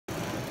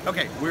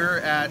Okay, we're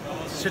at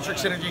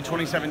Citrix Energy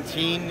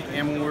 2017,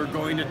 and we're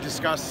going to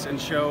discuss and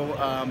show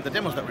the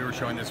demos that we were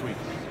showing this week.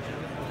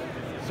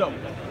 So,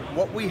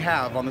 what we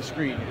have on the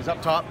screen is up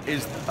top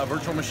is a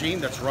virtual machine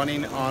that's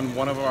running on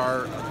one of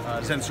our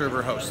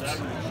XenServer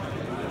hosts.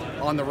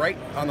 On the right,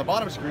 on the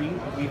bottom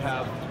screen, we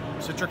have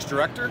Citrix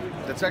Director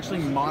that's actually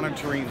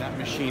monitoring that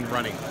machine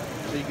running.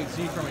 So you can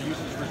see from a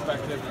usage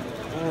perspective,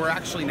 we're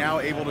actually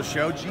now able to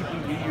show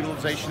GPU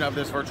utilization of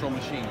this virtual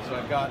machine. So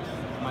I've got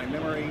my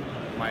memory,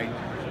 my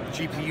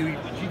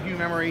GPU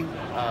memory,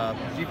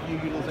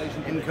 GPU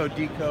utilization, encode,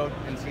 decode,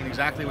 and seeing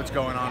exactly what's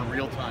going on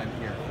real time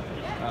here.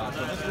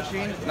 So this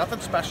machine, nothing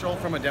special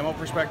from a demo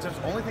perspective.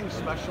 Only thing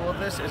special of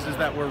this is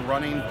that we're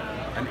running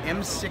an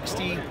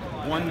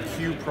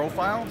M60-1Q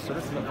profile. So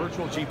this is a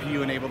virtual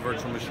GPU-enabled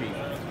virtual machine.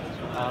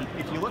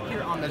 If you look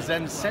here on the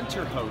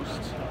XenServer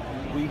host,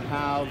 we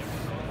have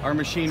our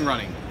machine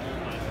running.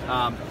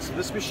 So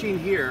this machine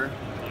here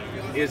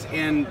is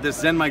in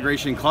this Xen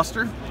migration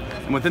cluster.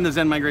 And within the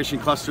Xen migration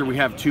cluster, we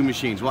have two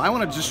machines. Well, I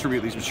want to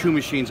distribute these two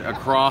machines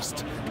across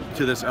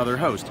to this other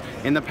host.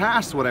 In the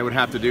past, what I would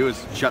have to do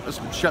is shut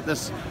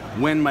this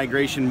when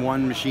migration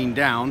 1 machine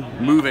down,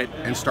 move it,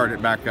 and start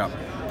it back up.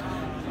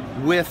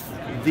 With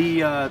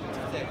the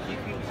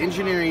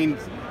engineering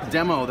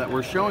demo that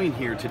we're showing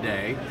here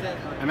today,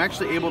 I'm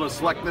actually able to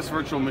select this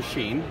virtual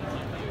machine.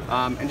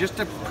 And just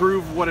to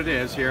prove what it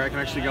is here, I can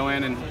actually go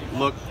in and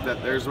look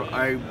that there's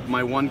my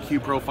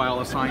 1Q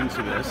profile assigned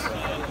to this.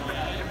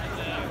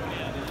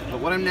 But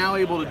what I'm now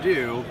able to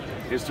do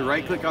is to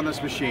right click on this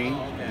machine,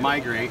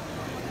 migrate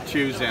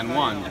to Xen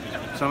 1. So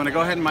I'm going to go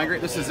ahead and migrate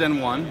this to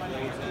Xen 1.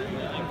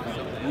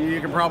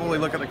 You can probably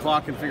look at the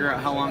clock and figure out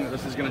how long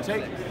this is going to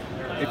take.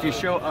 If you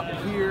show up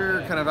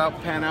here, kind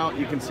of pan out,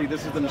 you can see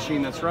this is the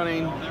machine that's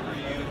running.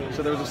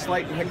 So there was a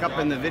slight hiccup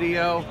in the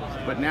video,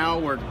 but now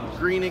we're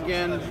green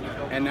again,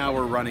 and now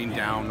we're running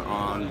down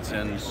on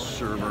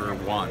XenServer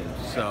 1.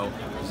 So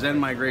Xen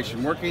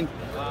migration working.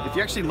 If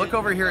you actually look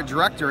over here at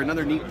Director,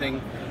 another neat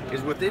thing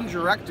is within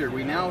Director,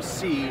 we now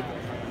see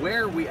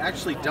where we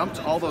actually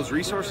dumped all those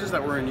resources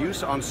that were in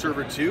use on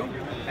server 2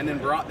 and then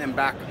brought them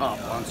back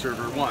up on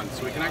server 1.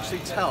 So we can actually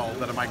tell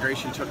that a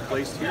migration took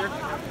place here.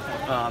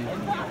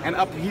 And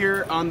up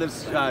here on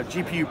this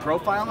GPU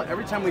profile,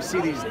 every time we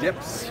see these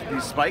dips,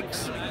 these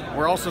spikes,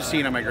 we're also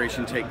seeing a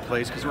migration take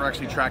place because we're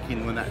actually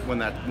tracking when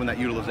that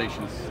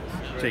utilization is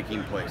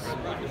taking place.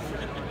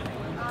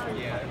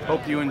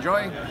 Hope you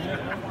enjoy.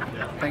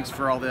 Thanks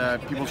for all the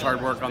people's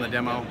hard work on the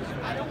demo.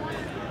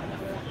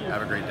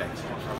 Have a great day.